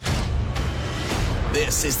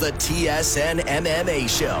This is the TSN MMA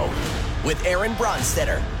Show with Aaron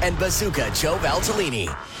Bronsteter and Bazooka Joe Valtellini.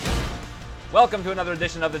 Welcome to another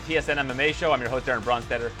edition of the TSN MMA Show. I'm your host, Aaron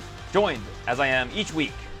Bronsteter, joined, as I am each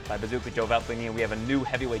week, by Bazooka Joe Valtellini, and we have a new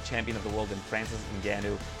heavyweight champion of the world in Francis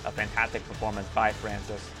Ngannou. A fantastic performance by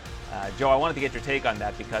Francis. Joe, I wanted to get your take on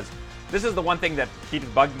that because this is the one thing that keeps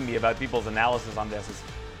bugging me about people's analysis on this is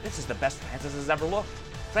this is the best Francis has ever looked.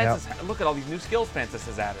 Francis, Look at all these new skills Francis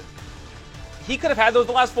has added. He could have had those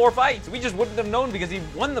the last 4 fights. We just wouldn't have known because he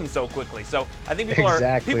won them so quickly. So I think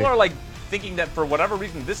people are like thinking that for whatever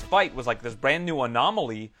reason this fight was like this brand new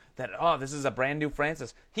anomaly that, oh, this is a brand new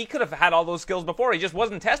Francis. He could have had all those skills before. He just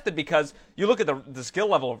wasn't tested because you look at the skill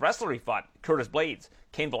level of wrestler he fought, Curtis Blades,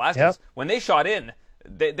 Cain Velasquez. When they shot in,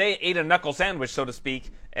 they ate a knuckle sandwich, so to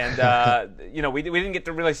speak. And, we didn't get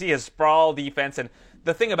to really see his sprawl defense. And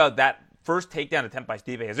the thing about that first takedown attempt by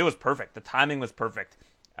Stipe is it was perfect. The timing was perfect.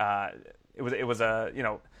 It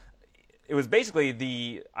was basically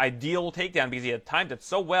the ideal takedown because he had timed it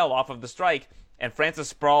so well off of the strike, and Francis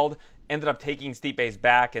sprawled, ended up taking Stipe's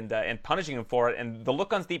back and punishing him for it. And the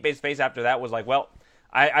look on Stipe's face after that was like, well,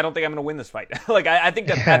 I don't think I'm going to win this fight. I think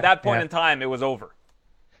that at that point in time, it was over.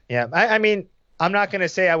 Yeah, I mean, I'm not going to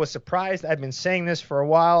say I was surprised. I've been saying this for a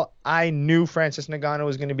while. I knew Francis Ngannou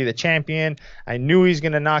was going to be the champion. I knew he's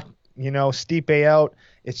going to knock Stipe out.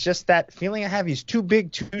 It's just that feeling I have. He's too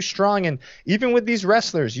big, too strong. And even with these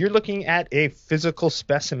wrestlers, you're looking at a physical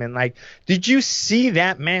specimen. Like, did you see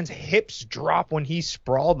that man's hips drop when he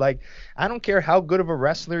sprawled? Like, I don't care how good of a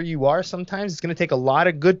wrestler you are. Sometimes it's going to take a lot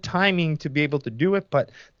of good timing to be able to do it.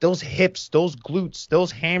 But those hips, those glutes,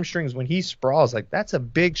 those hamstrings, when he sprawls, like, that's a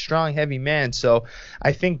big, strong, heavy man. So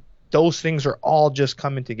I think those things are all just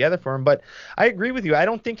coming together for him. But I agree with you. I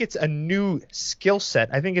don't think it's a new skill set.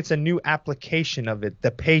 I think it's a new application of it. The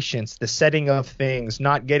patience, the setting of things,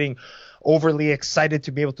 not getting overly excited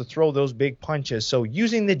to be able to throw those big punches. So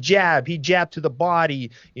using the jab, he jabbed to the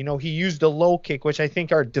body. He used a low kick, which I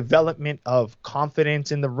think are development of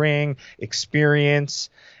confidence in the ring, experience,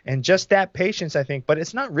 and just that patience, I think. But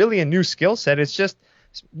it's not really a new skill set. It's just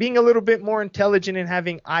being a little bit more intelligent and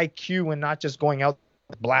having IQ and not just going out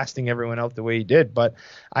blasting everyone out the way he did. But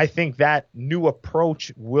I think that new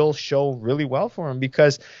approach will show really well for him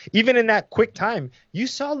because even in that quick time, you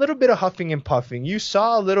saw a little bit of huffing and puffing. You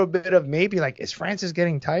saw a little bit of maybe like, is Francis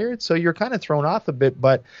getting tired? So you're kind of thrown off a bit.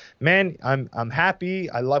 But man, I'm happy.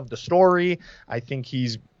 I love the story. I think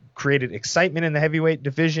he's created excitement in the heavyweight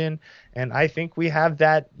division. And I think we have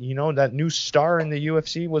that, that new star in the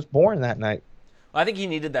UFC was born that night. Well, I think he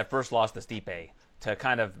needed that first loss to Stipe to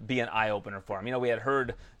kind of be an eye-opener for him. We had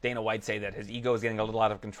heard Dana White say that his ego is getting a little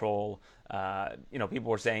out of control.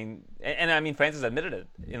 People were saying, and I mean, Francis admitted it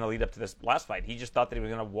in the lead up to this last fight. He just thought that he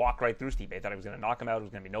was going to walk right through Stipe. He thought he was going to knock him out. It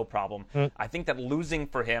was going to be no problem. I think that losing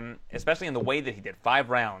for him, especially in the way that he did,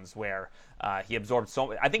 5 rounds where he absorbed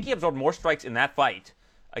I think he absorbed more strikes in that fight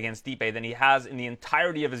against Stipe than he has in the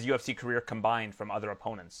entirety of his UFC career combined from other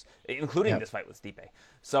opponents, including this fight with Stipe.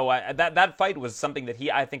 So that fight was something that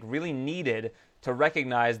I think really needed to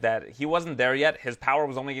recognize that he wasn't there yet. His power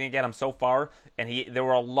was only going to get him so far, and there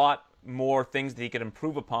were a lot more things that he could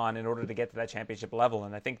improve upon in order to get to that championship level.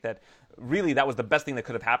 And I think that really that was the best thing that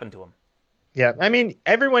could have happened to him. Yeah, I mean,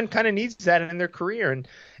 everyone kind of needs that in their career. And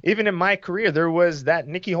even in my career, there was that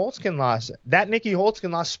Nicky Holtzkin loss. That Nicky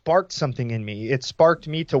Holtzkin loss sparked something in me. It sparked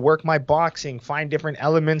me to work my boxing, find different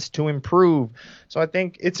elements to improve. So I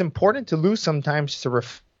think it's important to lose sometimes to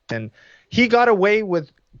reflect. And he got away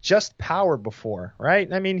with just power before,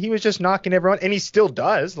 right? I mean, he was just knocking everyone, and he still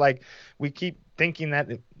does. Like, we keep thinking that,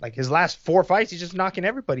 like, his last 4 fights, he's just knocking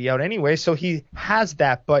everybody out anyway. So he has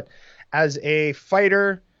that. But as a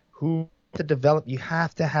fighter who to develop, you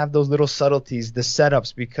have to have those little subtleties, the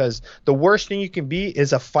setups, because the worst thing you can be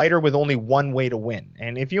is a fighter with only one way to win.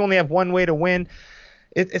 And if you only have one way to win,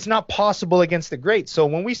 it's not possible against the greats. So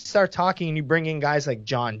when we start talking and you bring in guys like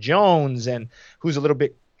John Jones, and who's a little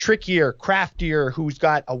bit trickier, craftier, who's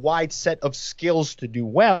got a wide set of skills to do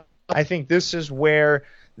well, I think this is where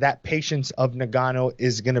that patience of Ngannou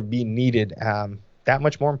is going to be needed, that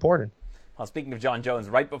much more important. Well, speaking of John Jones,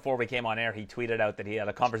 right before we came on air, he tweeted out that he had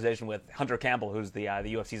a conversation with Hunter Campbell, who's the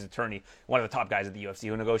UFC's attorney, one of the top guys at the UFC,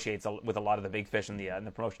 who negotiates with a lot of the big fish in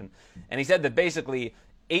the promotion. And he said that basically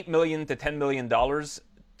 $8 million to $10 million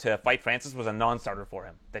to fight Francis was a non-starter for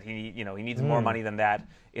him. That he needs more money than that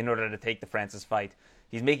in order to take the Francis fight.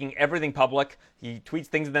 He's making everything public. He tweets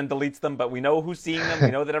things and then deletes them, but we know who's seeing them. We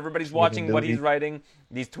know that everybody's watching what he's writing.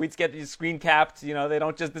 These tweets get screen capped. They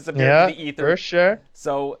don't just disappear into the ether. For sure.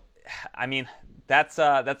 So, I mean, that's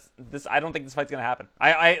I don't think this fight's going to happen.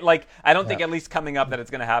 I don't think at least coming up that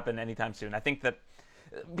it's going to happen anytime soon. I think that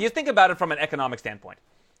Because think about it from an economic standpoint.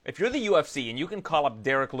 If you're the UFC and you can call up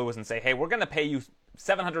Derek Lewis and say, hey, we're going to pay you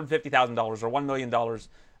 $750,000 or $1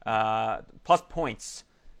 million plus points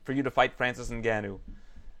for you to fight Francis Ngannou,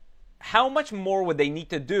 how much more would they need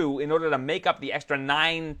to do in order to make up the extra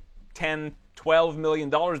 $9, $10, $12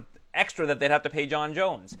 million extra that they'd have to pay John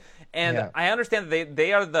Jones? And I understand that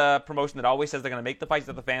they are the promotion that always says they're going to make the fights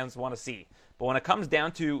that the fans want to see. But when it comes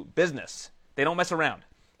down to business, they don't mess around.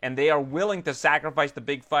 And they are willing to sacrifice the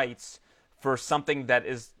big fights for something that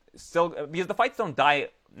is still, because the fights don't die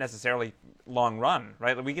necessarily long run,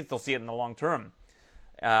 right? We can still see it in the long term.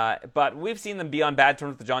 But we've seen them be on bad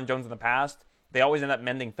terms with John Jones in the past. They always end up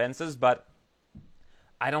mending fences, but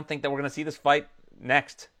I don't think that we're going to see this fight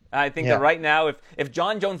next. I think that right now, if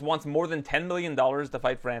John Jones wants more than $10 million to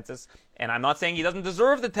fight Francis, and I'm not saying he doesn't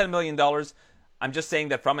deserve the $10 million, I'm just saying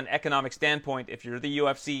that from an economic standpoint, if you're the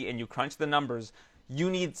UFC and you crunch the numbers, you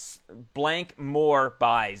need blank more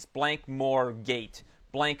buys, blank more gate,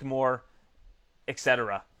 blank more,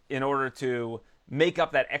 etc., in order to make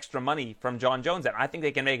up that extra money from John Jones. And I think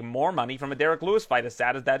they can make more money from a Derek Lewis fight, as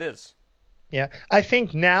sad as that is. Yeah, I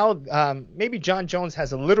think now maybe John Jones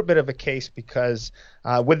has a little bit of a case because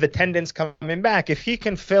with the attendance coming back, if he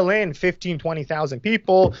can fill in 15, 20,000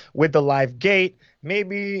 people with the live gate,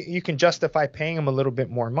 maybe you can justify paying him a little bit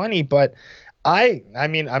more money. But I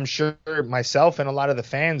mean, I'm sure myself and a lot of the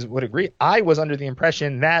fans would agree. I was under the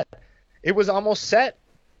impression that it was almost set.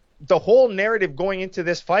 The whole narrative going into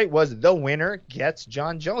this fight was the winner gets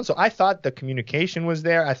John Jones. So I thought the communication was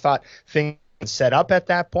there. I thought things set up at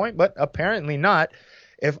that point, but apparently not.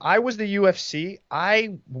 If I was the UFC,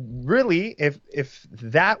 I really, if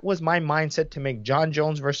that was my mindset to make John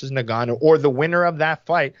Jones versus Ngannou or the winner of that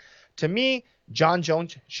fight, to me, John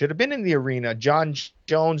Jones should have been in the arena. John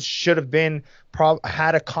Jones should have been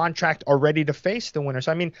had a contract already to face the winner. So,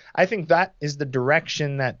 I mean, I think that is the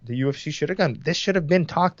direction that the UFC should have gone. This should have been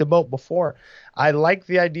talked about before. I like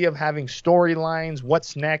the idea of having storylines,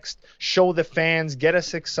 what's next, show the fans, get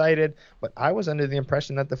us excited. But I was under the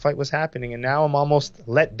impression that the fight was happening, and now I'm almost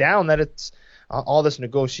let down that it's all this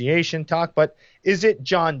negotiation talk. But is it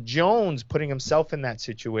John Jones putting himself in that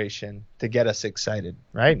situation to get us excited,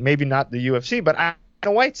 right? Maybe not the UFC, but Dana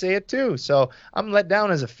White say it too. So I'm let down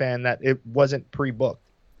as a fan that it wasn't pre-booked.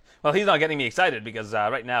 Well, he's not getting me excited because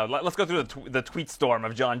right now, let's go through the tweet storm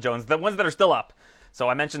of John Jones, the ones that are still up. So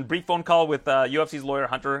I mentioned brief phone call with UFC's lawyer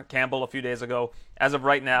Hunter Campbell a few days ago. As of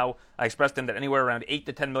right now, I expressed to him that anywhere around $8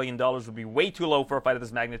 to $10 million would be way too low for a fight of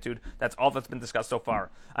this magnitude. That's all that's been discussed so far.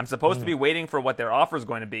 I'm supposed to be waiting for what their offer is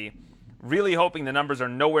going to be, really hoping the numbers are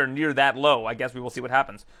nowhere near that low. I guess we will see what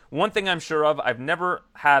happens. One thing I'm sure of, I've never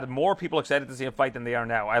had more people excited to see a fight than they are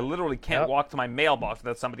now. I literally can't walk to my mailbox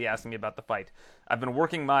without somebody asking me about the fight. I've been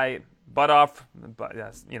working my butt off, but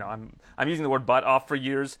yes, you know, I'm using the word butt off for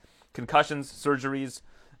years. Concussions, surgeries,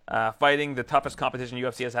 fighting the toughest competition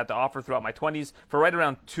UFC has had to offer throughout my 20s for right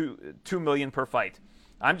around $2 million per fight.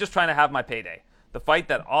 I'm just trying to have my payday. The fight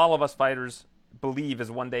that all of us fighters believe is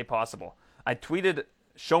one day possible. I tweeted,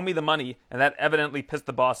 "Show me the money," and that evidently pissed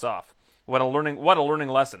the boss off. What a learning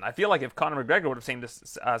lesson. I feel like if Conor McGregor would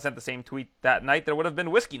have sent the same tweet that night, there would have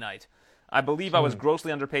been whiskey night. I believe I was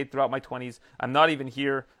grossly underpaid throughout my 20s. I'm not even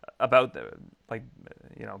here about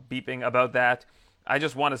beeping about that. I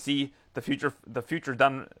just want to see the future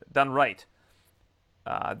done right.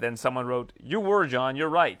 Then someone wrote, "You were, John, you're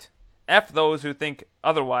right. F those who think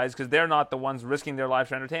otherwise, because they're not the ones risking their lives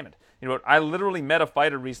for entertainment." He wrote, "I literally met a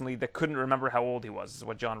fighter recently that couldn't remember how old he was," is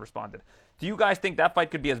what John responded. Do you guys think that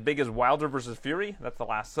fight could be as big as Wilder versus Fury? That's the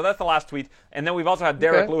last tweet. And then we've also had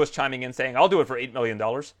Derek Lewis chiming in saying, "I'll do it for $8 million.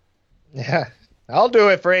 Yeah, I'll do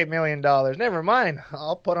it for $8 million. Never mind.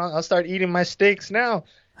 I'll start eating my steaks now.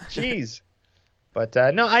 Jeez. But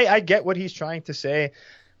no, I get what he's trying to say.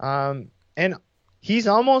 And he's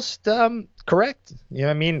almost correct. You know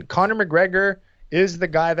what I mean? Conor McGregor is the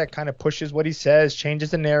guy that kind of pushes what he says,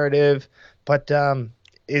 changes the narrative. But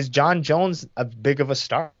is John Jones a big of a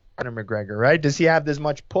star, Conor McGregor, right? Does he have as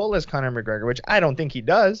much pull as Conor McGregor, which I don't think he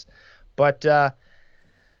does. But I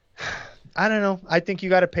don't know. I think you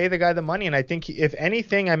got to pay the guy the money. And I think if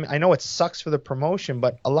anything, I know it sucks for the promotion,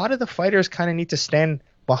 but a lot of the fighters kind of need to stand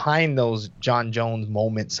behind those John Jones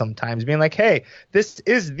moments sometimes, being like, hey, this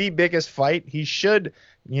is the biggest fight. He should,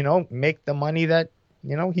 make the money that,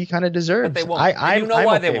 he kind of deserves. But they won't. I'm why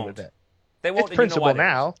okay they won't. With it. They won't. It's principle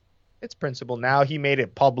now. It's principle now. He made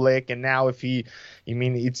it public, and now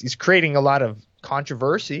he's creating a lot of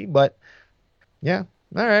controversy. But yeah,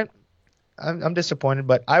 all right. I'm disappointed,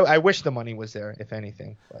 but I wish the money was there, if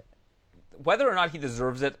anything. But whether or not he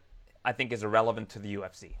deserves it, I think is irrelevant to the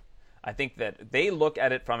UFC. I think that they look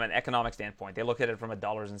at it from an economic standpoint. They look at it from a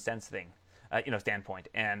dollars and cents standpoint.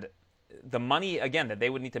 And the money, again, that they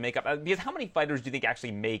would need to make up. Because how many fighters do you think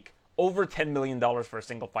actually make over $10 million for a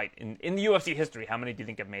single fight? In the UFC history, how many do you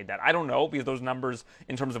think have made that? I don't know, because those numbers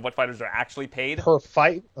in terms of what fighters are actually paid. Per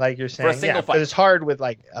fight, like you're saying? For a single fight. But it's hard with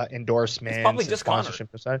like endorsements, it's probably just sponsorship.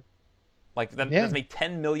 Like, that's made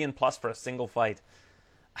 $10 million plus for a single fight.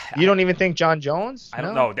 You don't even think John Jones? I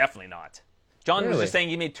don't know, definitely not. John was just saying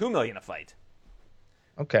he made $2 million a fight.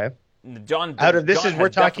 Okay. John. We're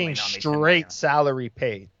talking straight salary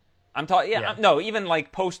paid. I'm talking. No, even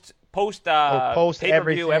like post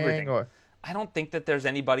pay-per-view, everything. I don't think that there's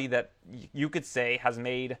anybody that you could say has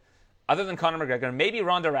made, other than Conor McGregor, maybe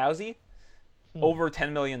Ronda Rousey, over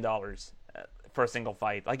 $10 million for a single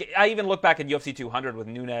fight. Like, I even look back at UFC 200 with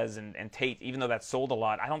Nunes and Tate, even though that sold a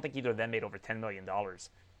lot, I don't think either of them made over $10 million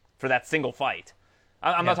for that single fight.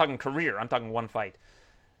 I'm not talking career, I'm talking one fight.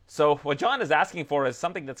 So what John is asking for is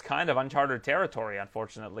something that's kind of uncharted territory,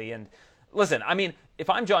 unfortunately. And listen, I mean, if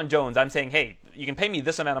I'm John Jones, I'm saying, hey, you can pay me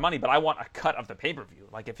this amount of money, but I want a cut of the pay-per-view.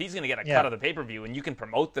 Like, if he's going to get a cut of the pay-per-view and you can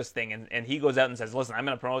promote this thing, and he goes out and says, listen, I'm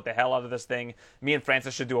going to promote the hell out of this thing. Me and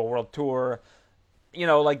Francis should do a world tour. You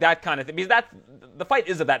know, like that kind of thing. Because the fight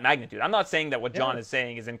is of that magnitude. I'm not saying that what John is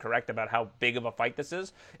saying is incorrect about how big of a fight this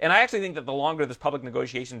is. And I actually think that the longer this public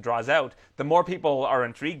negotiation draws out, the more people are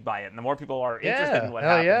intrigued by it, and the more people are interested in what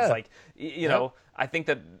happens. Yeah. Like, you know, I think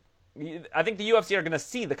the UFC are going to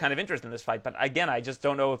see the kind of interest in this fight. But again, I just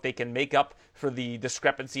don't know if they can make up for the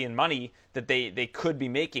discrepancy in money that they could be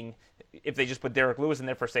making if they just put Derek Lewis in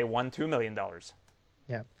there for, say, $1-2 million.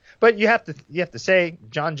 Yeah, but you have to say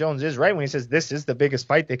John Jones is right when he says this is the biggest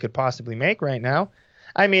fight they could possibly make right now.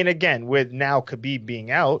 I mean, again, with now Khabib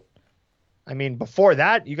being out, I mean, before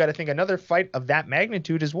that, you got to think another fight of that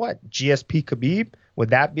magnitude is what? GSP Khabib? Would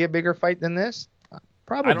that be a bigger fight than this?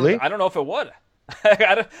 Probably. I don't know if it would.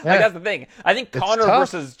 Like, that's the thing. I think Conor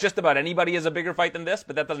versus just about anybody is a bigger fight than this,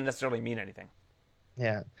 but that doesn't necessarily mean anything.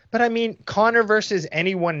 Yeah, but I mean, Conor versus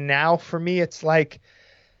anyone now, for me, it's like,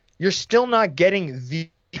 you're still not getting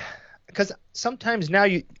because sometimes now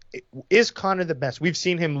is Conor the best? We've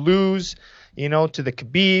seen him lose, to the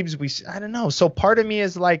Khabibs. I don't know. So part of me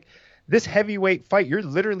is like, this heavyweight fight, you're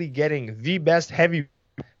literally getting the best heavyweight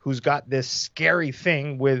who's got this scary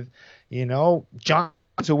thing with, John,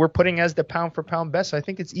 who we're putting as the pound for pound best. So I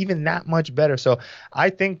think it's even that much better. So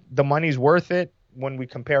I think the money's worth it when we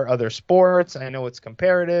compare other sports. I know it's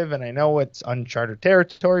comparative and I know it's uncharted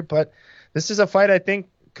territory, but this is a fight I think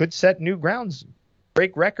could set new grounds,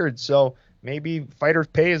 break records. So maybe fighters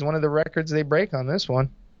pay is one of the records they break on this one.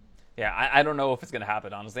 Yeah, I don't know if it's going to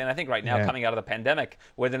happen, honestly. And I think right now, coming out of the pandemic,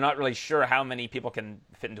 where they're not really sure how many people can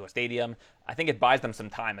fit into a stadium, I think it buys them some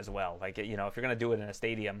time as well. Like, if you're going to do it in a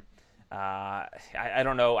stadium, I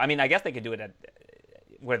don't know. I mean, I guess they could do it at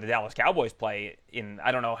where the Dallas Cowboys play in,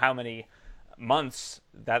 I don't know how many months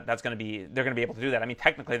that's going to be. They're going to be able to do that. I mean,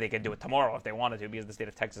 technically they could do it tomorrow if they wanted to, because the state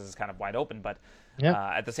of Texas is kind of wide open. But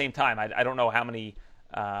at the same time, I don't know how many,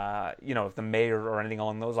 if the mayor or anything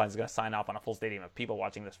along those lines is going to sign off on a full stadium of people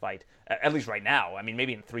watching this fight, at least right now. I mean,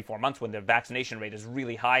 maybe in 3-4 months when the vaccination rate is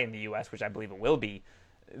really high in the U.S., which I believe it will be,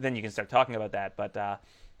 then you can start talking about that. But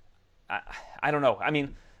I don't know. I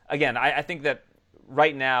mean, again, I think that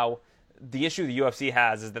right now the issue the UFC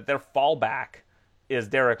has is that their fallback is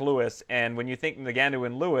Derek Lewis, and when you think Ngannou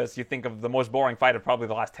and Lewis, you think of the most boring fight of probably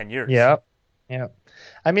the last 10 years. Yeah.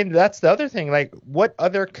 I mean, that's the other thing. Like, what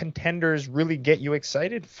other contenders really get you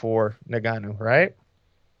excited for Ngannou, right?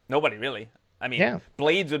 Nobody really. I mean,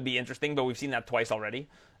 Blades would be interesting, but we've seen that twice already.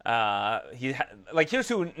 Here's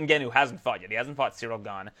who Ngannou hasn't fought yet. He hasn't fought Cyril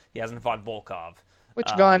Gane. He hasn't fought Volkov.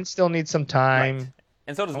 Which Gane still needs some time. Right.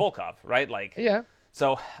 And so does Volkov, right? Yeah.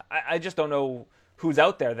 So I just don't know who's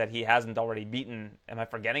out there that he hasn't already beaten. Am I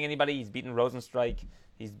forgetting anybody? He's beaten Rosenstrike.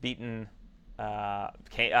 He's beaten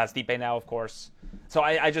Stipe now, of course. So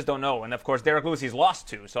I just don't know. And, of course, Derek Lewis he's lost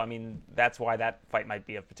to. So, I mean, that's why that fight might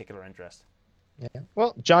be of particular interest. Yeah.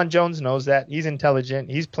 Well, John Jones knows that. He's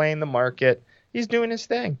intelligent. He's playing the market. He's doing his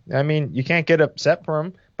thing. I mean, you can't get upset for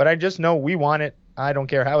him. But I just know we want it. I don't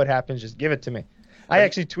care how it happens. Just give it to me. I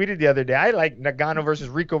actually tweeted the other day, I like Ngannou versus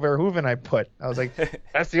Rico Verhoeven. I was like,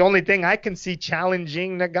 that's the only thing I can see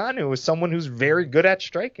challenging Ngannou is someone who's very good at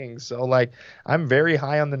striking. So, I'm very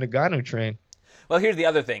high on the Ngannou train. Well, here's the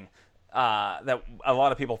other thing that a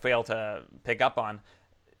lot of people fail to pick up on.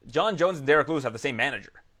 John Jones and Derek Lewis have the same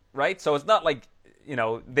manager, right? So it's not like,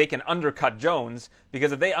 they can undercut Jones,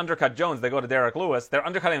 because if they undercut Jones, they go to Derek Lewis, they're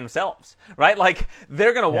undercutting themselves, right? Like,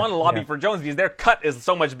 they're going to want to lobby for Jones because their cut is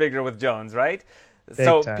so much bigger with Jones, right?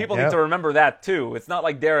 So time, people need to remember that too. It's not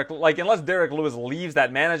like unless Derek Lewis leaves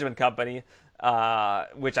that management company,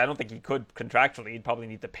 which I don't think he could contractually. He'd probably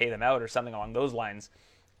need to pay them out or something along those lines.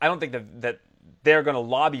 I don't think that they're going to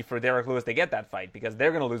lobby for Derek Lewis to get that fight because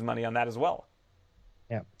they're going to lose money on that as well.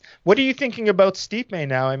 Yeah. What are you thinking about Stipe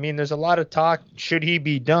now? I mean, there's a lot of talk. Should he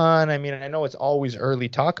be done? I mean, I know it's always early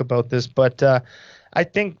talk about this, but I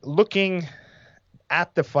think looking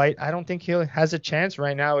at the fight, I don't think he has a chance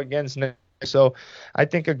right now against Nick. So I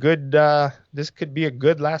think this could be a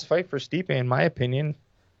good last fight for Stipe, in my opinion.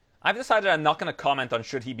 I've decided I'm not going to comment on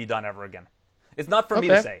should he be done ever again. It's not for me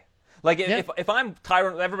to say. Like, if I'm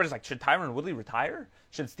Tyron, everybody's like, should Tyron Woodley retire?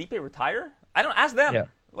 Should Stipe retire? I don't ask them. Yeah.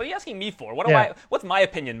 What are you asking me for? What's my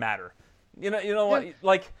opinion matter? You know what?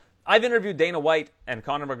 Like, I've interviewed Dana White and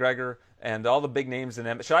Conor McGregor and all the big names in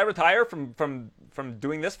them. Should I retire from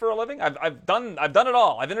doing this for a living? I've done it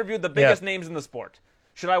all. I've interviewed the biggest names in the sport.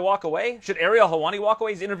 Should I walk away? Should Ariel Helwani walk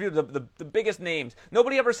away? He's interviewed the biggest names.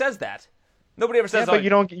 Nobody ever says that. Nobody ever says. Yeah,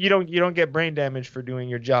 but you don't get brain damage for doing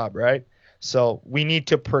your job, right? So we need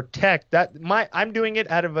to protect that. I'm doing it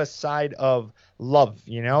out of a side of love,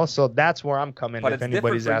 you know. So that's where I'm coming. But if it's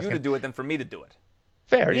anybody's different for asking. you to do it than for me to do it.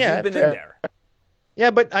 Fair, yeah. You've been fair. in there. Yeah,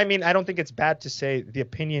 but I mean, I don't think it's bad to say the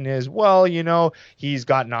opinion is, well, you know, he's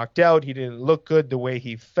got knocked out. He didn't look good the way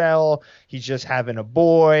he fell. He's just having a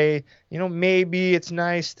boy. You know, maybe it's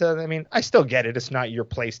nice to, I mean, I still get it. It's not your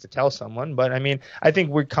place to tell someone. But I mean, I think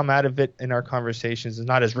we come out of it in our conversations. It's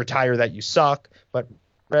not as retire that you suck, but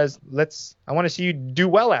as I want to see you do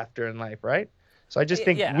well after in life, right? So I just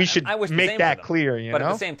think we should make that clear, you know? But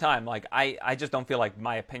at the same time, like, I just don't feel like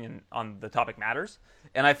my opinion on the topic matters.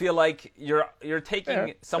 And I feel like you're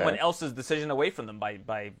taking someone else's decision away from them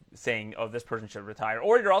by saying, oh, this person should retire.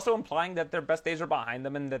 Or you're also implying that their best days are behind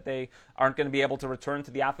them and that they aren't going to be able to return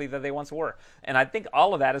to the athlete that they once were. And I think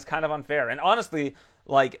all of that is kind of unfair. And honestly,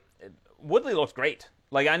 like, Woodley looks great.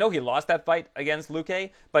 Like, I know he lost that fight against Luque,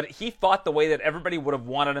 but he fought the way that everybody would have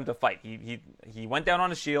wanted him to fight. He went out on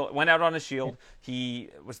his shield. He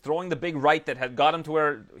was throwing the big right that had got him to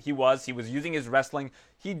where he was. He was using his wrestling.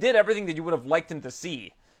 He did everything that you would have liked him to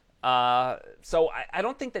see. So I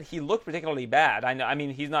don't think that he looked particularly bad. I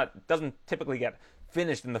mean, doesn't typically get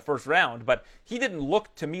finished in the first round, but he didn't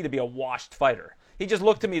look to me to be a washed fighter. He just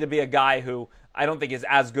looked to me to be a guy who I don't think is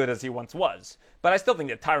as good as he once was. But I still think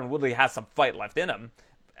that Tyron Woodley has some fight left in him.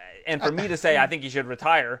 And for me to say I think he should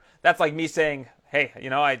retire, that's like me saying, hey,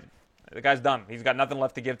 you know, the guy's done. He's got nothing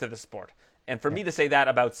left to give to the sport. And for me to say that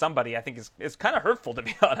about somebody, I think is kind of hurtful, to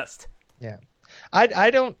be honest. Yeah.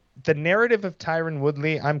 The narrative of Tyron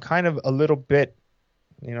Woodley, I'm kind of a little bit,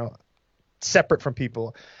 you know, separate from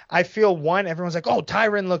people. I feel everyone's like, oh,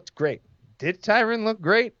 Tyron looked great. Did Tyron look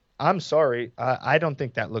great? I'm sorry. I don't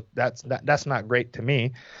think that's not great to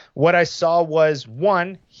me. What I saw was,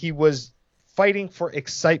 he was fighting for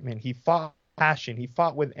excitement. He fought passion. He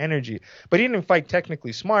fought with energy, but he didn't fight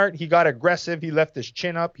technically smart. He got aggressive. He left his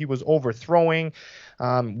chin up. He was overthrowing.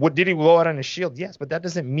 Did he go out on his shield? Yes, but that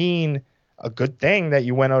doesn't mean a good thing that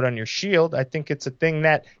you went out on your shield. I think it's a thing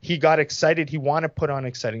that he got excited. He wanted to put on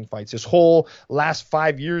exciting fights. His whole last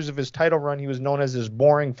 5 years of his title run, he was known as this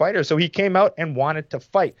boring fighter. So he came out and wanted to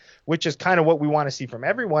fight, which is kind of what we want to see from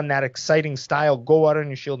everyone, that exciting style, go out on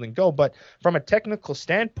your shield and go. But from a technical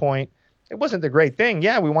standpoint, it wasn't the great thing.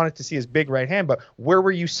 Yeah, we wanted to see his big right hand, but where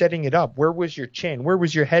were you setting it up? Where was your chin? Where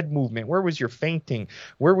was your head movement? Where was your feinting?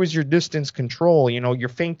 Where was your distance control? You know, your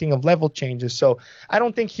feinting of level changes. So I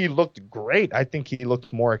don't think he looked great. I think he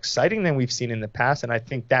looked more exciting than we've seen in the past, and I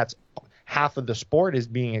think that's half of the sport is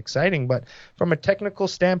being exciting. But from a technical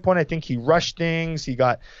standpoint, I think he rushed things. He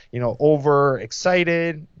got, you know, over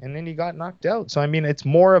excited, and then he got knocked out. So, I mean, it's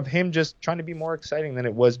more of him just trying to be more exciting than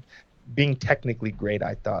it was being technically great,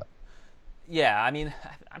 I thought. Yeah, I mean,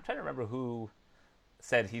 I'm trying to remember who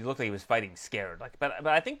said he looked like he was fighting scared. But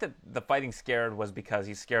I think that the fighting scared was because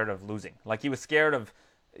he's scared of losing. Like, he was scared of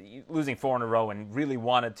losing 4 in a row and really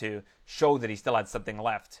wanted to show that he still had something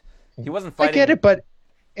left. He wasn't fighting. I get it, but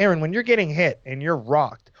Aaron, when you're getting hit and you're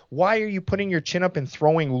rocked, why are you putting your chin up and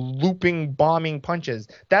throwing looping, bombing punches?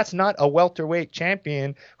 That's not a welterweight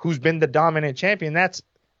champion who's been the dominant champion. That's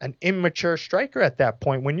an immature striker at that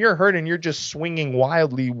point. When you're hurt and you're just swinging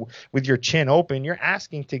wildly with your chin open, you're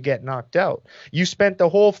asking to get knocked out. You spent the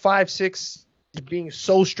whole 5-6 being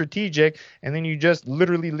so strategic, and then you just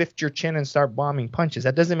literally lift your chin and start bombing punches.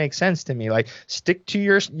 That doesn't make sense to me. Like, stick to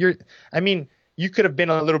your I mean, you could have been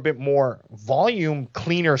a little bit more volume,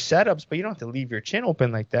 cleaner setups, but you don't have to leave your chin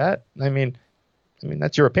open like that. I mean,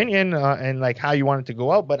 that's your opinion and like how you want it to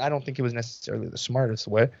go out, but I don't think it was necessarily the smartest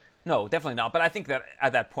way. No, definitely not. But I think that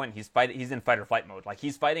at that point he's in fight or flight mode. Like,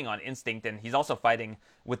 he's fighting on instinct, and he's also fighting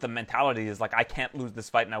with the mentality is like, I can't lose this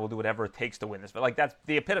fight, and I will do whatever it takes to win this. But like, that's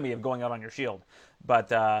the epitome of going out on your shield.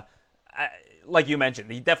 But like you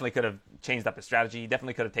mentioned, he definitely could have changed up his strategy. He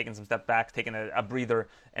definitely could have taken some steps back, taken a breather,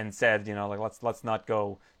 and said, like, let's not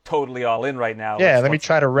go totally all in right now. Yeah, let me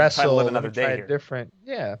try to wrestle. Try to live another day try here. Different.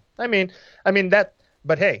 Yeah, I mean that.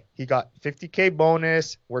 But hey, he got $50K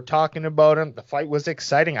bonus. We're talking about him. The fight was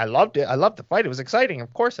exciting. I loved it. I loved the fight. It was exciting.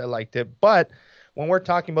 Of course I liked it. But when we're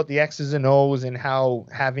talking about the X's and O's and how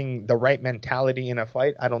having the right mentality in a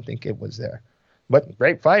fight, I don't think it was there. But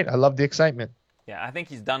great fight. I love the excitement. Yeah, I think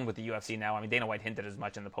he's done with the UFC now. I mean, Dana White hinted as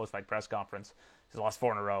much in the post-fight press conference. He's lost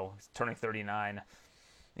 4 in a row. He's turning 39.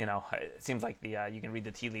 It seems like you can read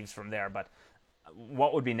the tea leaves from there. But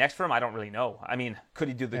what would be next for him? I don't really know. I mean, could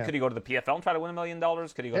he Could he go to the PFL and try to win $1 million?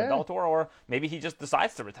 Could he go to Bellator, or maybe he just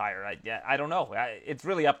decides to retire? I don't know. It's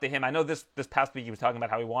really up to him. I know this past week he was talking about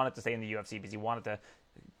how he wanted to stay in the UFC because he wanted to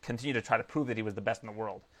continue to try to prove that he was the best in the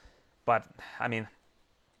world. But I mean,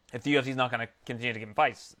 if the UFC is not going to continue to give him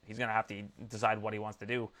fights, he's going to have to decide what he wants to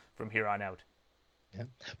do from here on out. Yeah.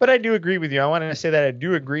 But I do agree with you. I wanted to say that I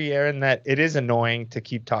do agree, Aaron, that it is annoying to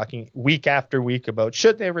keep talking week after week about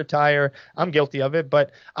should they retire. I'm guilty of it,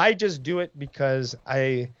 but I just do it because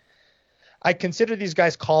I consider these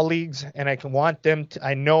guys colleagues, and I can want them to.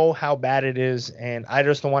 I know how bad it is, and I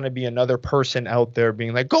just don't want to be another person out there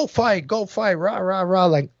being like, go fight, rah, rah, rah.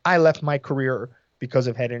 Like, I left my career because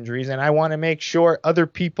of head injuries, and I want to make sure other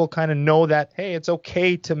people kind of know that, hey, it's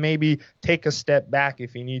okay to maybe take a step back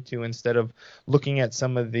if you need to, instead of looking at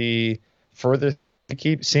some of the further to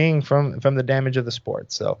keep seeing from the damage of the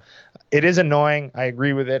sport. So it is annoying. I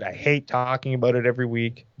agree with it. I hate talking about it every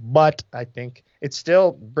week, but I think it's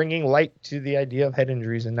still bringing light to the idea of head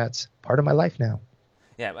injuries, and that's part of my life now.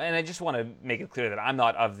 Yeah, and I just want to make it clear that I'm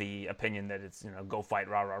not of the opinion that it's, go fight,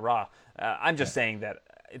 rah, rah, rah. I'm just saying that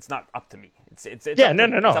it's not up to me. It's no. It's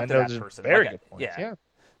up to that person. Very good point. Yeah.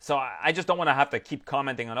 So I just don't want to have to keep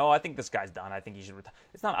commenting on, I think this guy's done. I think he should retire.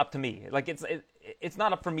 It's not up to me. Like, it's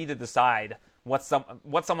not up for me to decide what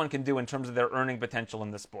someone can do in terms of their earning potential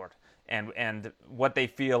in the sport and what they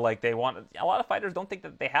feel like they want. A lot of fighters don't think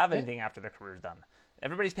that they have anything after their career's done.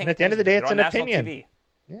 Everybody's paying attention. At the end of the day, it's an opinion. TV.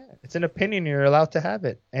 Yeah, it's an opinion. You're allowed to have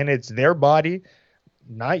it, and it's their body,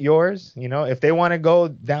 not yours. If they want to go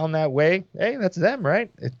down that way, hey, that's them, right?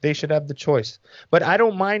 They should have the choice. But I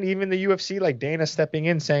don't mind even the UFC, like Dana stepping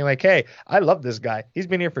in saying like, hey, I love this guy. He's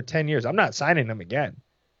been here for 10 years. I'm not signing him again.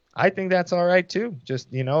 I think that's all right too. Just,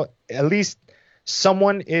 at least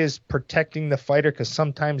someone is protecting the fighter, because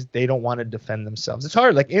sometimes they don't want to defend themselves. It's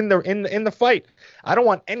hard. Like in the fight, I don't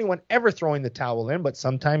want anyone ever throwing the towel in, but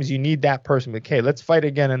sometimes you need that person. Like, hey, let's fight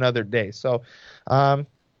again another day. So,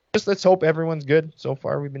 just let's hope everyone's good. So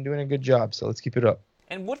far, we've been doing a good job, so let's keep it up.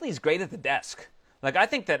 And Woodley's great at the desk. Like, I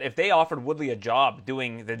think that if they offered Woodley a job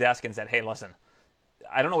doing the desk and said, hey, listen,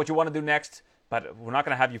 I don't know what you want to do next, but we're not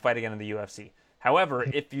going to have you fight again in the UFC. However,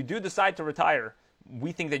 if you do decide to retire,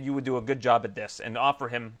 we think that you would do a good job at this, and offer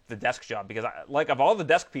him the desk job. Because, of all the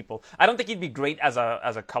desk people, I don't think he'd be great as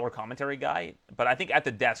a color commentary guy, but I think at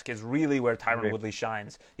the desk is really where Tyron Woodley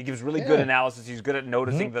shines. He gives really good analysis. He's good at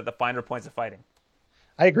noticing the finer points of fighting.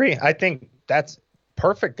 I agree. I think that's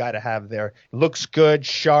perfect guy to have there. Looks good,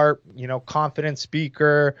 sharp, confident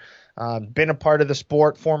speaker, been a part of the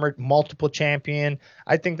sport, former multiple champion.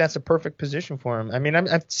 I think that's a perfect position for him. I mean,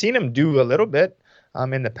 I've seen him do a little bit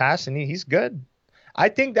in the past, and he's good. I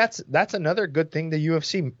think that's another good thing. The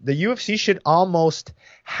UFC should almost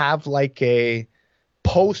have like a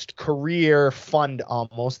post-career fund,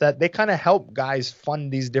 almost, that they kind of help guys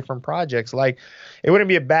fund these different projects. Like, it wouldn't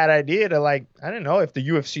be a bad idea to, like, I don't know, if the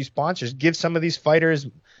UFC sponsors, give some of these fighters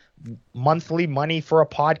monthly money for a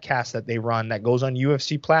podcast that they run that goes on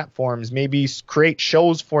UFC platforms, maybe create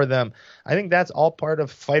shows for them. I think that's all part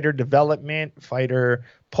of fighter development, fighter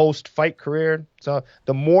post-fight career. So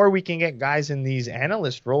the more we can get guys in these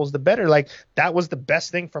analyst roles, the better. Like, that was the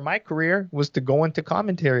best thing for my career, was to go into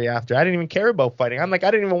commentary after. I didn't even care about fighting. I'm like,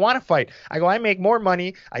 I didn't even want to fight. I make more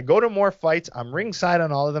money. I go to more fights. I'm ringside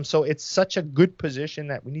on all of them. So it's such a good position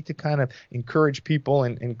that we need to kind of encourage people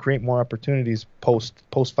and create more opportunities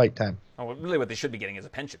post-fight time. Oh, really what they should be getting is a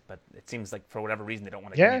pension, but it seems like for whatever reason they don't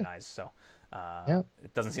want to unionize. So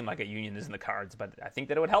it doesn't seem like a union is in the cards, but I think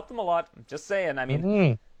that it would help them a lot. I'm just saying. I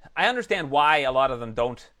mean, I understand why a lot of them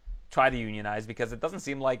don't try to unionize, because it doesn't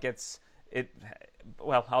seem like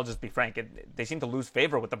well, I'll just be frank. They seem to lose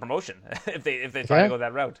favor with the promotion if they try to go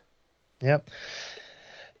that route. Yep.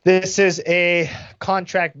 This is a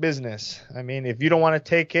contract business. I mean, if you don't want to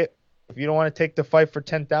take it, if you don't want to take the fight for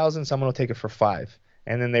 $10,000, someone will take it for $5,000.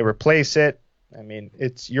 and then they replace it. I mean,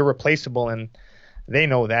 you're replaceable, and they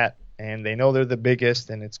know that, and they know they're the biggest,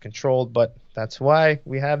 and it's controlled. But that's why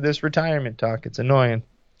we have this retirement talk. It's annoying,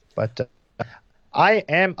 but I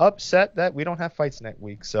am upset that we don't have fights next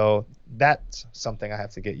week. So that's something I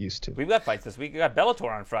have to get used to. We've got fights this week. We got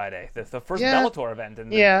Bellator on Friday, the first Yeah. Bellator event,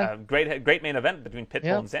 and great main event between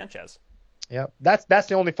Pitbull and Sanchez. Yeah, that's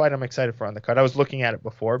the only fight I'm excited for on the card. I was looking at it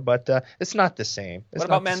before, but it's not the same. What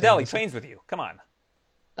about Mandel? He trains with you. Come on.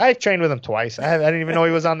 I trained with him twice. I didn't even know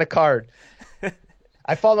he was on the card.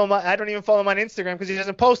 I follow him. I don't even follow him on Instagram because he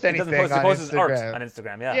doesn't post anything. He posts his art Instagram. on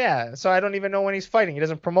Instagram. Yeah. Yeah, so I don't even know when he's fighting. He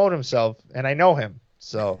doesn't promote himself, and I know him.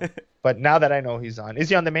 So, but now that I know he's on, is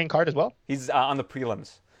he on the main card as well? He's on the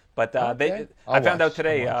prelims. But Okay. I found out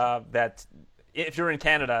today that if you're in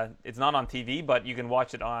Canada, it's not on TV, but you can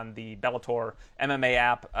watch it on the Bellator MMA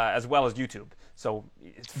app as well as YouTube. So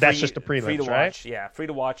it's free, That's just the prelims, free to right? watch. Yeah, free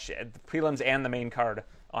to watch the prelims and the main card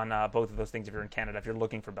on both of those things if you're in Canada, if you're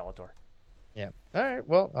looking for Bellator. Yeah. All right.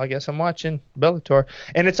 Well, I guess I'm watching Bellator,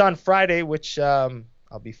 and it's on Friday, which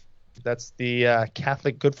that's the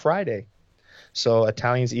Catholic Good Friday. So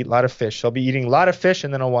Italians eat a lot of fish. So I'll be eating a lot of fish,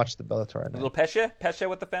 and then I'll watch the Bellator. A little pesce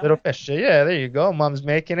with the family. Little fish. Yeah, there you go. Mom's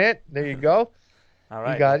making it. There you go. All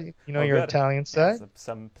right. You got it. You know your good. Italian side. Yeah,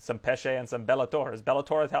 some pesce and some Bellator. Is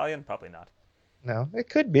Bellator Italian? Probably not. No, it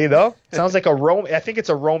could be though. Sounds like a Roman. I think it's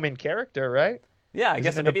a Roman character, right? Yeah, I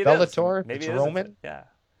guess Isn't it maybe a it is. Bellator? Maybe It's it is. Roman? Yeah.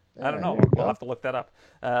 I don't know. there you We'll go. have to look that up.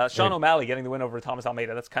 Sean O'Malley getting the win over Thomas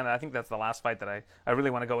Almeida. I think that's the last fight that I really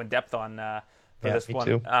want to go in depth on for Yeah, this me one.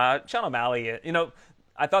 too. Sean O'Malley,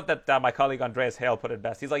 I thought that my colleague Andreas Hale put it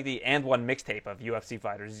best. He's like the and one mixtape of UFC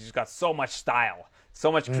fighters. He's just got so much style,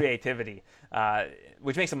 so much creativity,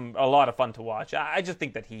 which makes him a lot of fun to watch. I just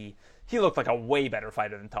think that he looked like a way better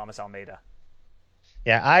fighter than Thomas Almeida.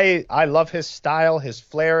 Yeah, I love his style, his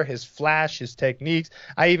flair, his flash, his techniques.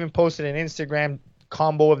 I even posted an Instagram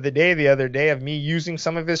combo of the day the other day of me using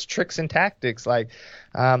some of his tricks and tactics. Like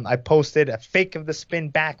I posted a fake of the spin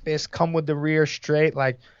back fist, come with the rear straight.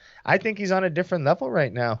 Like I think he's on a different level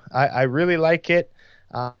right now. I really like it.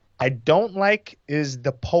 I don't like is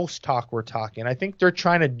the post talk we're talking. I think they're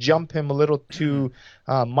trying to jump him a little too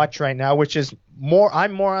much right now, which is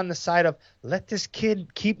I'm more on the side of let this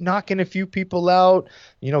kid keep knocking a few people out,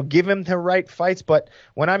 give him the right fights. But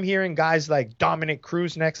when I'm hearing guys like Dominic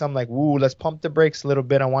Cruz next, I'm like, woo, let's pump the brakes a little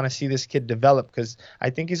bit. I want to see this kid develop because I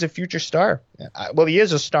think he's a future star. Well, he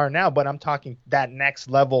is a star now, but I'm talking that next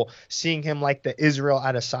level, seeing him like the Israel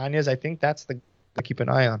Adesanya's. I think that's the to keep an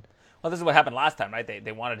eye on. Well, this is what happened last time, right?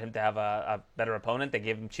 They wanted him to have a better opponent. They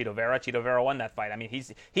gave him Chito Vera. Chito Vera won that fight. I mean, he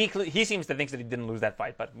seems to think that he didn't lose that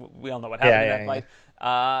fight, but we all know what happened in that fight.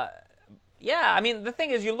 I mean, the thing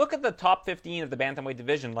is, you look at the top 15 of the bantamweight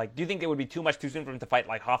division. Like, do you think it would be too much too soon for him to fight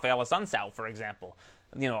like Rafael Assunção, for example?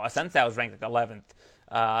 Assunção is ranked like 11th.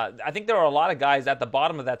 I think there are a lot of guys at the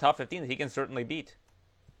bottom of that top 15 that he can certainly beat.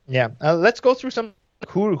 Yeah, let's go through some.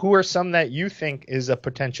 Who are some that you think is a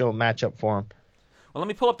potential matchup for him? Well, let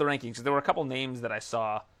me pull up the rankings because there were a couple names that I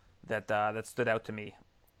saw that stood out to me.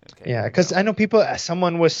 Okay, yeah, because I know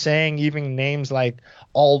someone was saying even names like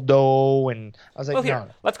Aldo, and I was like, well, here, no.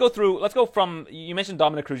 Let's go from, you mentioned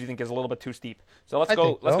Dominic Cruz you think is a little bit too steep. So let's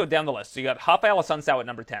go down the list. So you got Rafael Assunção at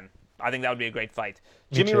number 10. I think that would be a great fight.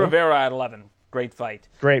 Jimmy Rivera at 11. Great fight.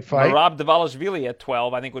 Great fight. Merab Dvalishvili at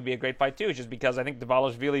 12, I think would be a great fight too, just because I think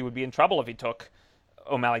Dvalishvili would be in trouble if he took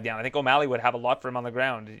O'Malley down. I think O'Malley would have a lot for him on the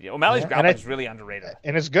ground. O'Malley's grappling is really underrated.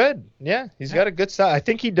 And it's good. Yeah, he's got a good style. I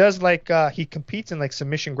think he does he competes in like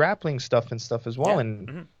submission grappling stuff and stuff as well. Yeah.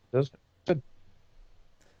 And those good.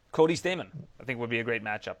 Cody Stamann, I think would be a great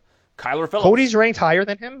matchup. Kyler Phillips. Cody's ranked higher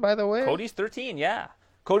than him, by the way. Cody's 13, yeah.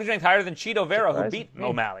 Cody's ranked higher than Chito Vera, who beat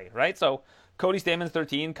O'Malley, right? So Cody Stamann's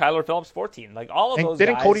 13, Kyler Phillips 14. Like all of those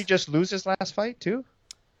didn't guys. Cody just lose his last fight too?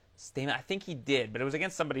 Stamann, I think he did, but it was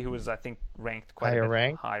against somebody who was, I think, ranked quite Higher a bit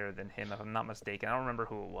rank? higher than him, if I'm not mistaken. I don't remember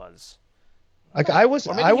who it was. Like I was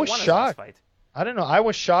Or maybe he won his last shocked. fight. I don't know. I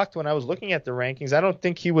was shocked when I was looking at the rankings. I don't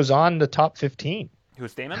think he was on the top 15. Who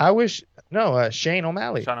was Stamann? Shane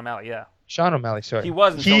O'Malley. Sean O'Malley, yeah. Sean O'Malley, sorry. He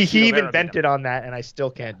was until He Chito Vera even beat vented on that, and I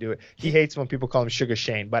still can't do it. He hates when people call him Sugar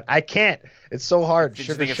Shane, but I can't. It's so hard. Did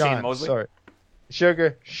you Sugar think of Sean. Shane Mosley? Sorry.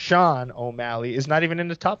 Sugar Sean O'Malley is not even in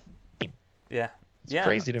the top. Yeah. It's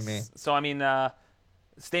crazy to me. So, I mean,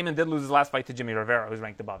 Stamann did lose his last fight to Jimmy Rivera, who's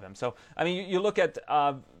ranked above him. So, I mean, you look at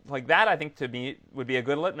like that, I think, to me, would be a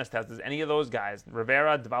good litmus test. Is any of those guys,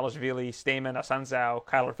 Rivera, Dvalishvili, Stamann, Assunção,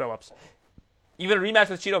 Kyler Phillips, even a rematch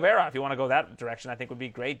with Chito Vera, if you want to go that direction, I think would be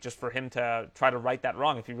great just for him to try to right that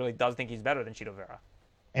wrong if he really does think he's better than Chito Vera.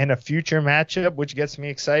 And a future matchup, which gets me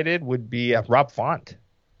excited, would be Rob Font.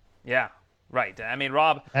 Yeah. Right. I mean,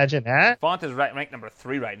 Rob, Imagine that. Font is ranked number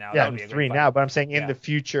 3 right now. Yeah, That would be a three great now, fight. but I'm saying in the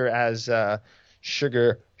future as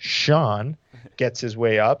Sugar Sean gets his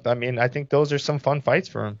way up. I mean, I think those are some fun fights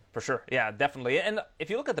for him. For sure. Yeah, definitely. And if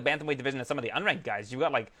you look at the bantamweight division and some of the unranked guys, you've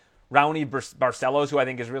got like Raoni Barcelos, who I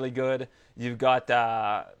think is really good. You've got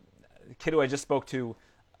a kid who I just spoke to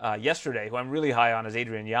yesterday, who I'm really high on, is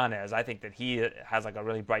Adrian Yanez. I think that he has like a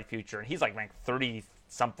really bright future, and he's like ranked 30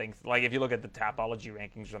 something. Like if you look at the Tapology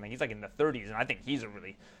rankings or something, he's like in the 30s, and I think he's a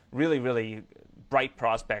really, really, really bright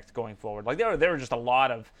prospect going forward. Like there are just a lot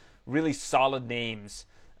of really solid names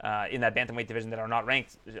in that bantamweight division that are not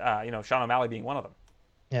ranked. Sean O'Malley being one of them.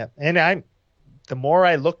 Yeah, and the more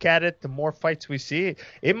I look at it, the more fights we see.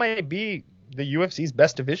 It might be the UFC's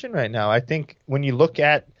best division right now. I think when you look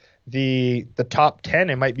at the top 10,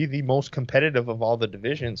 it might be the most competitive of all the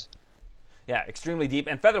divisions. Yeah, extremely deep.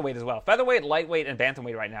 And featherweight as well. Featherweight, lightweight, and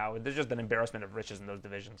bantamweight right now, there's just an embarrassment of riches in those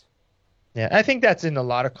divisions. Yeah, I think that's in a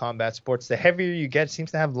lot of combat sports. The heavier you get, it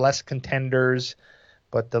seems to have less contenders.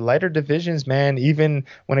 But the lighter divisions, man, even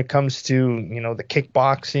when it comes to, the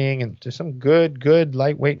kickboxing, and there's some good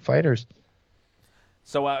lightweight fighters.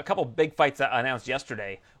 So a couple big fights announced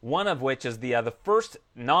yesterday, one of which is the first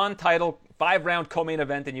non-title 5-round co-main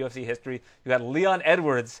event in UFC history. You got Leon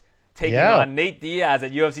Edwards taking on Nate Diaz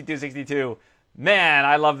at UFC 262. Man,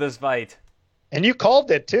 I love this fight. And you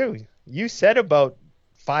called it, too. You said about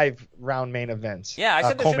 5-round main events. Yeah, I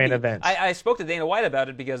said co-main events. I spoke to Dana White about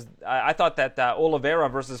it because I thought that Oliveira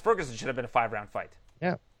versus Ferguson should have been a 5-round fight.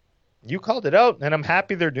 Yeah. You called it out, and I'm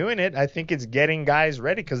happy they're doing it. I think it's getting guys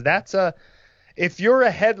ready because if you're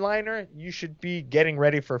a headliner, you should be getting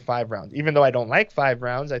ready for 5 rounds. Even though I don't like 5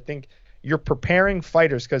 rounds, I think you're preparing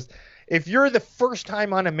fighters because if you're the first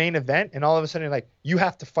time on a main event and all of a sudden you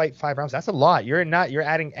have to fight 5 rounds, that's a lot. You're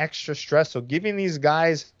adding extra stress. So giving these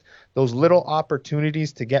guys those little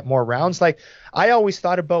opportunities to get more rounds. Like I always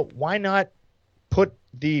thought about why not put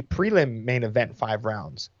the prelim main event 5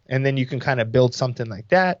 rounds and then you can kind of build something like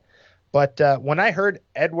that. But when I heard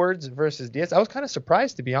Edwards versus Diaz, I was kind of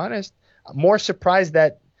surprised, to be honest. More surprised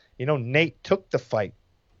that, Nate took the fight.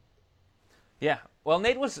 Yeah. Well,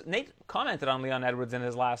 Nate commented on Leon Edwards in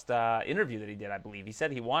his last interview that he did, I believe. He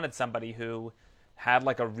said he wanted somebody who had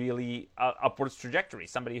like a really upwards trajectory,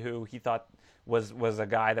 somebody who he thought was a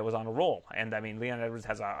guy that was on a roll. And I mean, Leon Edwards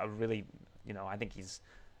has a really, I think he's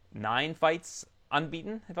 9 fights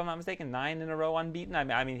unbeaten, if I'm not mistaken, 9 in a row unbeaten.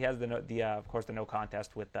 I mean, he has of course the no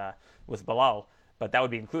contest with Bilal, but that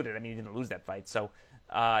would be included. I mean, he didn't lose that fight, so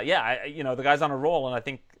the guy's on a roll, and I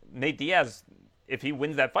think Nate Diaz, if he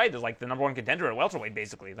wins that fight, is like the number 1 contender at welterweight,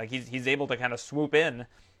 basically. Like he's able to kind of swoop in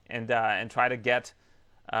and try to get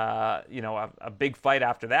a big fight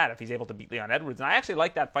after that if he's able to beat Leon Edwards. And I actually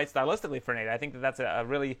like that fight stylistically for Nate. I think that's a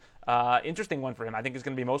really interesting one for him. I think it's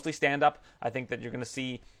going to be mostly stand-up. I think that you're going to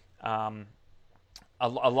see a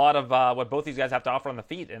lot of what both these guys have to offer on the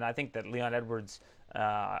feet. And I think that Leon Edwards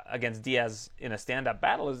against Diaz in a stand-up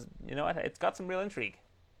battle is, it's got some real intrigue.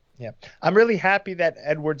 Yeah, I'm really happy that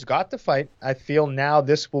Edwards got the fight. I feel now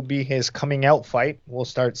this will be his coming out fight. We'll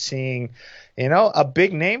start seeing, a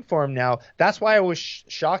big name for him now. That's why I was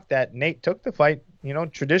shocked that Nate took the fight.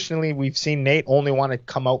 Traditionally we've seen Nate only want to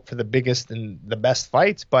come out for the biggest and the best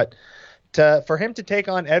fights, but for him to take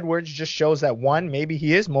on Edwards just shows that, one, maybe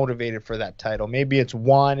he is motivated for that title. Maybe it's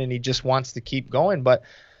one and he just wants to keep going, but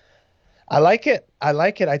I like it.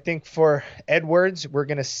 I think for Edwards, we're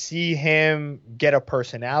going to see him get a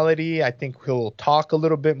personality. I think he'll talk a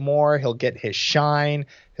little bit more. He'll get his shine.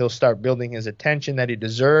 He'll start building his attention that he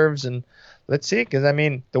deserves. And let's see, because, I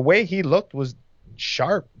mean, the way he looked was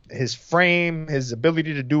sharp. His frame, his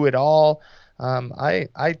ability to do it all. I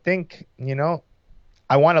think,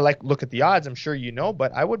 I want to look at the odds. I'm sure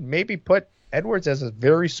but I would maybe put Edwards as a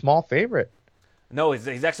very small favorite. No,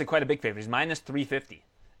 he's actually quite a big favorite. He's minus 350.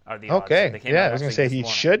 Are the odds. Okay, yeah, I was going to say he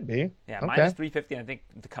should be. Yeah, okay. Minus 350, and I think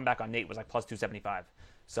the comeback on Nate was like plus 275.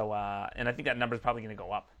 So, and I think that number is probably going to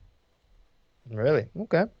go up. Really?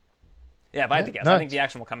 Okay. Yeah, if I had to guess, I think the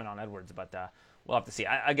action will come in on Edwards, but we'll have to see.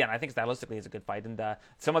 I think stylistically it's a good fight. And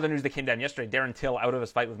some other news that came down yesterday, Darren Till out of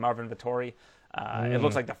his fight with Marvin Vettori. It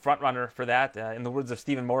looks like the front runner for that. In the words of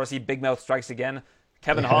Stephen Morrissey, big mouth strikes again.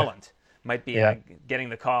 Kevin Holland might be getting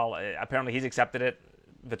the call. Apparently he's accepted it.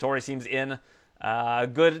 Vettori seems in.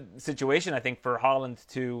 Good situation, I think, for Holland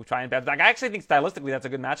to try and bounce back. I actually think stylistically that's a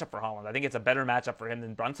good matchup for Holland. I think it's a better matchup for him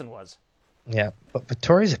than Brunson was. Yeah, but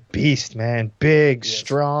Vettori's a beast, man. Big,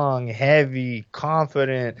 strong, heavy,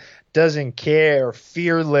 confident, doesn't care,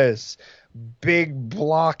 fearless, big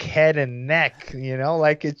block head and neck,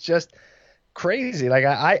 it's just crazy. Like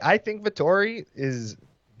I think Vettori is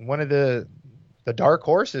one of the the dark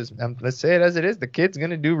horses. Let's say it as it is. The kid's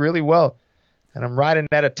going to do really well. And I'm riding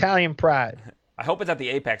that Italian pride. I hope it's at the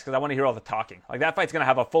Apex because I want to hear all the talking. Like, that fight's going to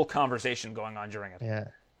have a full conversation going on during it. Yeah.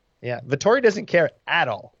 Yeah. Vettori doesn't care at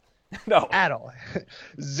all. No. At all.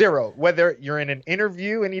 Zero. Whether you're in an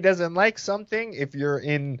interview and he doesn't like something, if you're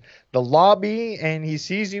in the lobby and he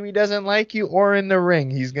sees you, he doesn't like you, or in the ring,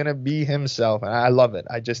 he's going to be himself. And I love it.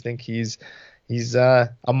 I just think he's a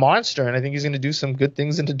monster, and I think he's going to do some good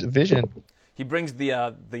things in the division. He brings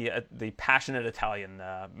the passionate Italian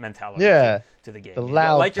mentality to the game. The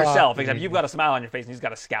loud like yourself, talk. except you've got a smile on your face and he's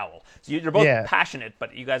got a scowl. So you're both passionate,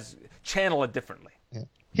 but you guys channel it differently. Yeah.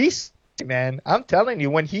 He's, man, I'm telling you,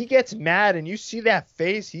 when he gets mad and you see that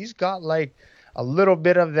face, he's got like a little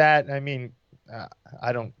bit of that. I mean,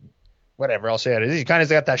 whatever, I'll say it. He kind of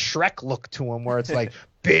got that Shrek look to him where it's like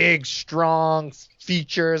big, strong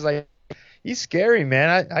features. Like, he's scary,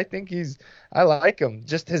 man. I think I like him.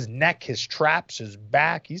 Just his neck, his traps, his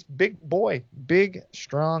back. He's big boy. Big,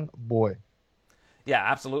 strong boy. Yeah,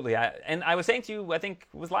 absolutely. I was saying to you, I think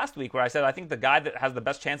it was last week, where I said I think the guy that has the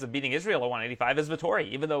best chance of beating Israel at 185 is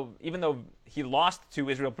Vettori, even though he lost to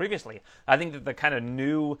Israel previously. I think that the kind of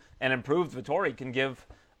new and improved Vettori can give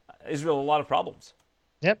Israel a lot of problems.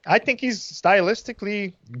 Yep. I think he's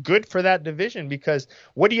stylistically good for that division, because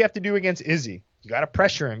what do you have to do against Izzy? You got to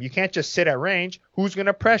pressure him. You can't just sit at range. Who's going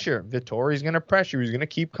to pressure? Vettori's going to pressure. He's going to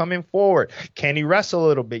keep coming forward. Can he wrestle a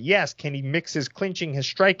little bit? Yes. Can he mix his clinching, his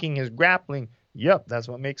striking, his grappling? Yep. That's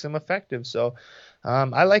what makes him effective. So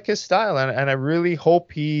I like his style, and I really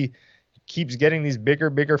hope he keeps getting these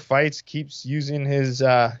bigger fights, keeps using his,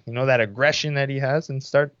 that aggression that he has, and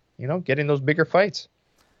start, getting those bigger fights.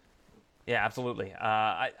 Yeah, absolutely.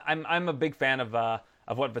 I'm a big fan of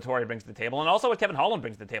what Vettori brings to the table, and also what Kevin Holland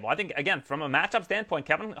brings to the table. I think, again, from a matchup standpoint,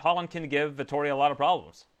 Kevin Holland can give Vettori a lot of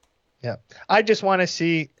problems. Yeah. I just want to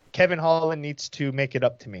see Kevin Holland needs to make it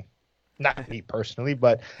up to me. Not me personally,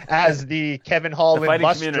 but as the Kevin Holland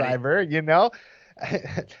bus driver,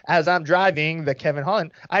 as I'm driving the Kevin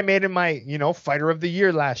Holland, I made him my, fighter of the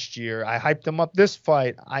year last year. I hyped him up this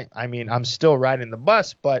fight. I mean, I'm still riding the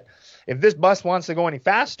bus, but if this bus wants to go any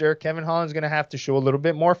faster, Kevin Holland's going to have to show a little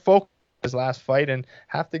bit more focus his last fight and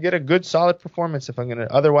have to get a good solid performance if I'm going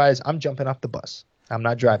to. Otherwise, I'm jumping off the bus. I'm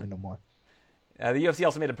not driving no more. The UFC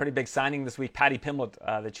also made a pretty big signing this week. Paddy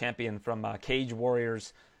Pimblett, the champion from Cage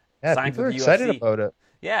Warriors, signed people with are the excited UFC. about it.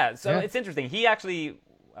 Yeah, so it's interesting. He actually,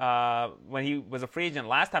 when he was a free agent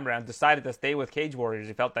last time around, decided to stay with Cage Warriors.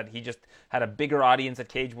 He felt that he just had a bigger audience at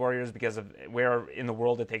Cage Warriors because of where in the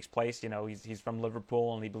world it takes place. He's from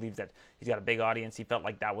Liverpool, and he believes that he's got a big audience. He felt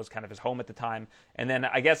like that was kind of his home at the time. And then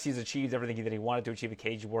I guess he's achieved everything that he wanted to achieve at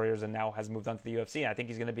Cage Warriors, and now has moved on to the UFC. And I think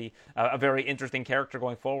he's going to be a very interesting character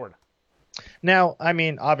going forward. Now, I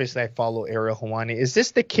mean, obviously I follow Ariel Helwani. Is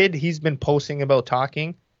this the kid he's been posting about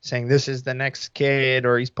talking, saying this is the next kid,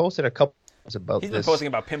 or he's posted a couple about this? He's been posting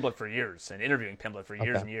about Pimblett for years and interviewing Pimblett for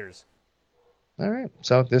years and years. All right.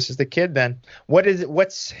 So this is the kid then.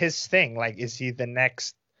 What's his thing? Like, is he the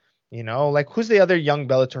next, who's the other young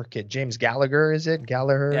Bellator kid? James Gallagher, is it?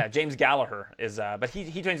 Gallagher? Yeah, James Gallagher is, but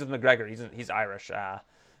he trains with McGregor. He's Irish.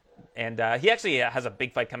 And he actually has a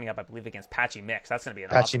big fight coming up, I believe, against Patchy Mix. That's going to be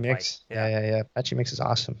an awesome Mix. fight. Yeah. Patchy Mix is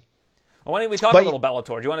awesome. Well, why don't we talk a little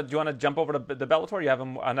Bellator? Do you want to jump over to the Bellator? Or you have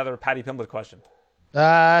another Paddy Pimblett question?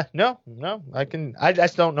 No. I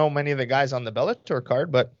just don't know many of the guys on the Bellator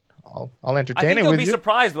card, but I'll entertain it with you. I think you'll be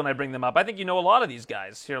surprised when I bring them up. I think you know a lot of these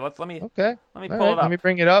guys. Here, let me pull it up. Let me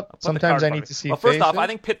bring it up. Sometimes I need to see. Well, first off, I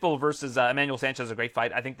think Pitbull versus Emmanuel Sanchez is a great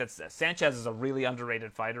fight. I think that Sanchez is a really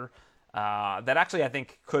underrated fighter. That actually I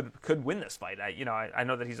think could win this fight. I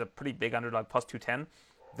know that he's a pretty big underdog, plus 210.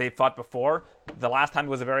 They fought before. The last time it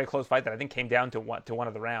was a very close fight that I think came down to one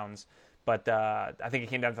of the rounds. But I think it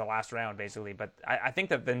came down to the last round, basically. But I think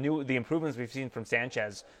that the improvements we've seen from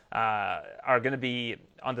Sanchez are going to be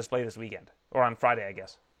on display this weekend, or on Friday, I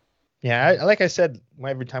guess. Yeah, like I said,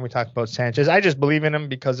 every time we talk about Sanchez, I just believe in him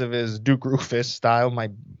because of his Duke Roufus style, my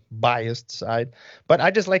biased side. But I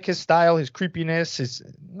just like his style, his creepiness, his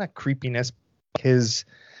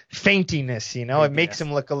faintiness, It makes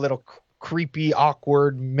him look a little creepy,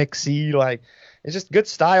 awkward, mixy, like it's just good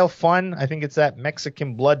style, fun. I think it's that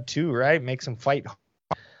Mexican blood too, right? Makes him fight.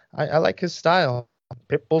 I like his style.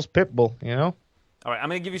 Pitbull's Pitbull, All right, I'm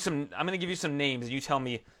gonna give you some names. You tell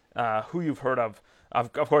me who you've heard of.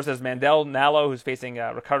 Of course, there's Mandel Nallo, who's facing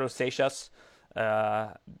Ricardo Seixas.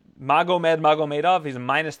 Magomedov, he's a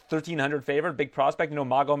minus 1,300 favorite, big prospect.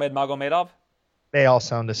 Magomedov? They all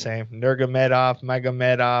sound the same. Nurmagomedov,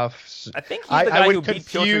 Magomedov. I think he's the guy who beat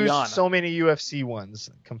Piotr Yan. So many UFC ones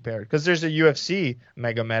compared, because there's a UFC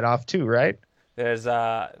Magomedov too, right? There's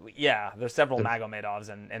several Magomedovs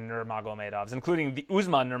and Nurmagomedovs, including the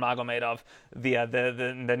Usman Nurmagomedov,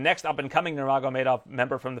 the next up and coming Nurmagomedov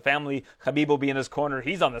member from the family. Khabib will be in his corner.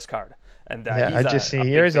 He's on this card, and I just see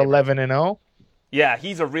here he's 11-0. Yeah,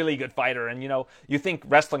 he's a really good fighter, and you think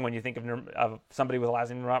wrestling when you think of somebody with the last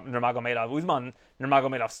name Nurmagomedov. Usman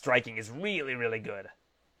Nurmagomedov striking is really, really good.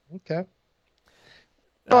 Okay.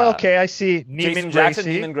 Okay, I see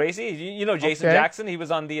Neiman Gracie. You know Jason Jackson. He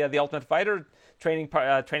was on the Ultimate Fighter training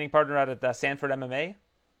partner out at Sanford MMA.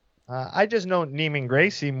 I just know Neiman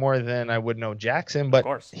Gracie more than I would know Jackson, but of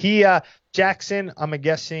course. Jackson, I'm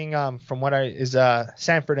guessing from what is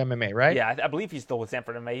Sanford MMA, right? Yeah, I believe he's still with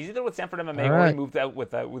Sanford MMA. He's either with Sanford MMA or he moved out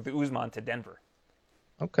with Usman to Denver.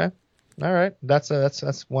 Okay, all right, that's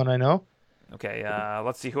one I know. Okay,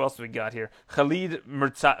 let's see who else we got here. Khalid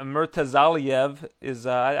Murtazaliev is.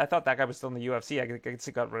 I thought that guy was still in the UFC. I guess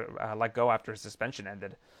he got let go after his suspension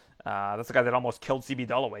ended. That's the guy that almost killed CB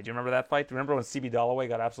Dollaway. Do you remember that fight? Do you remember when CB Dollaway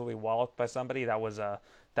got absolutely walloped by somebody? That was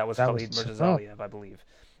Khalid Murtazaliev, I believe.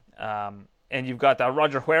 And you've got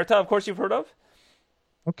Roger Huerta, of course you've heard of.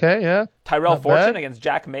 Okay, yeah. Tyrell Fortune against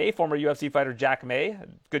Jack May, former UFC fighter Jack May,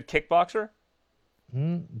 good kickboxer.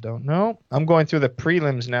 Don't know. I'm going through the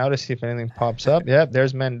prelims now to see if anything pops up. Yeah,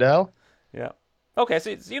 there's Mendel. Yeah. Okay,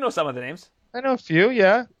 so you know some of the names. I know a few,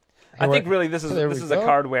 yeah. I think really this is a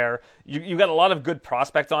card where you got a lot of good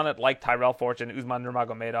prospects on it, like Tyrell Fortune, Usman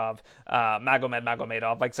Nurmagomedov,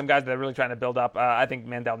 Magomedov, like some guys that are really trying to build up. I think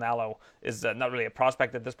Mandel Nallo is not really a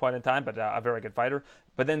prospect at this point in time, but a very good fighter.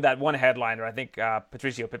 But then that one headliner, I think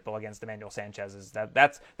Patricio Pitbull against Emmanuel Sanchez is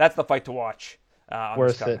that's the fight to watch.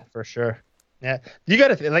 Worth it for sure. Yeah, you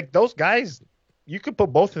got to like those guys. You could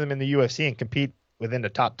put both of them in the UFC and compete within the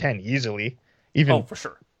top 10 easily. Even for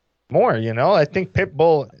sure. More, I think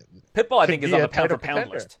Pitbull. I think is on the pound for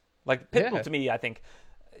pound list. Like Pitbull to me, I think,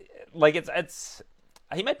 like it's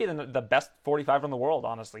he might be the best 45er in the world.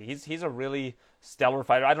 Honestly, he's a really stellar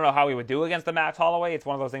fighter. I don't know how he would do against the Max Holloway. It's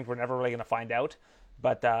one of those things we're never really going to find out.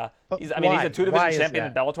 But he's a 2-division champion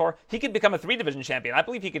in Bellator. He could become a 3-division champion. I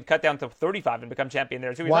believe he could cut down to 35 and become champion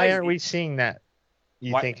there too. Why aren't we seeing that?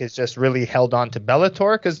 You think it's just really held on to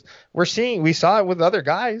Bellator? Because we saw it with other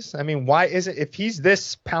guys. I mean, why is it if he's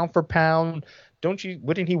this pound for pound?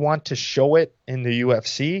 Wouldn't he want to show it in the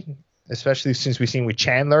UFC? Especially since we've seen with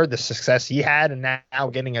Chandler the success he had, and now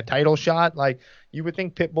getting a title shot. Like you would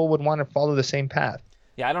think Pitbull would want to follow the same path.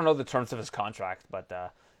 Yeah, I don't know the terms of his contract, but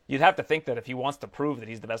you'd have to think that if he wants to prove that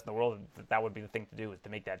he's the best in the world, that would be the thing to do, is to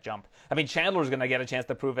make that jump. I mean, Chandler's going to get a chance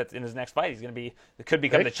to prove it in his next fight. Could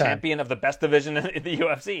become the champion of the best division in the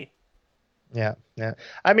UFC. Yeah.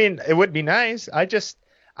 I mean, it would be nice. I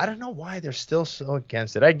don't know why they're still so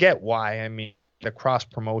against it. I get why. I mean, the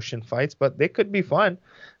cross-promotion fights, but they could be fun.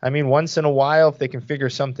 I mean, once in a while if they can figure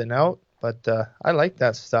something out. But I like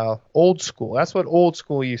that style. Old school. That's what old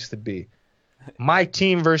school used to be. My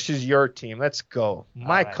team versus your team. Let's go.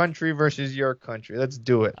 My country versus your country. Let's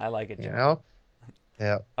do it. I like it, Joe. You know?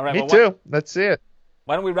 Yeah. All right. Me too. Let's see it.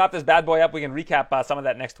 Why don't we wrap this bad boy up? We can recap some of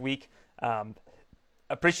that next week.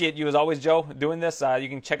 Appreciate you as always, Joe, doing this. You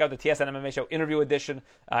can check out the TSN MMA Show Interview Edition.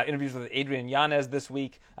 Interviews with Adrian Yanez this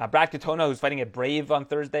week. Brad Katona, who's fighting at Brave on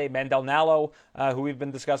Thursday. Mandel Nallo, who we've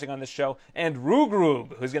been discussing on this show. And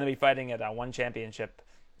Rugrub, who's going to be fighting at One Championship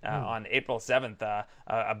on April 7th.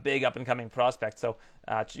 A big up-and-coming prospect. So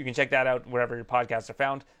you can check that out wherever your podcasts are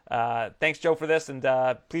found. Thanks, Joe, for this. And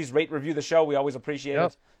please rate, review the show. We always appreciate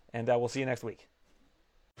it. And we'll see you next week.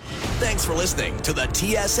 Thanks for listening to the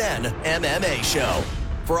TSN MMA Show.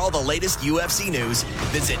 For all the latest UFC news,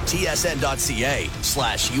 visit tsn.ca/UFC.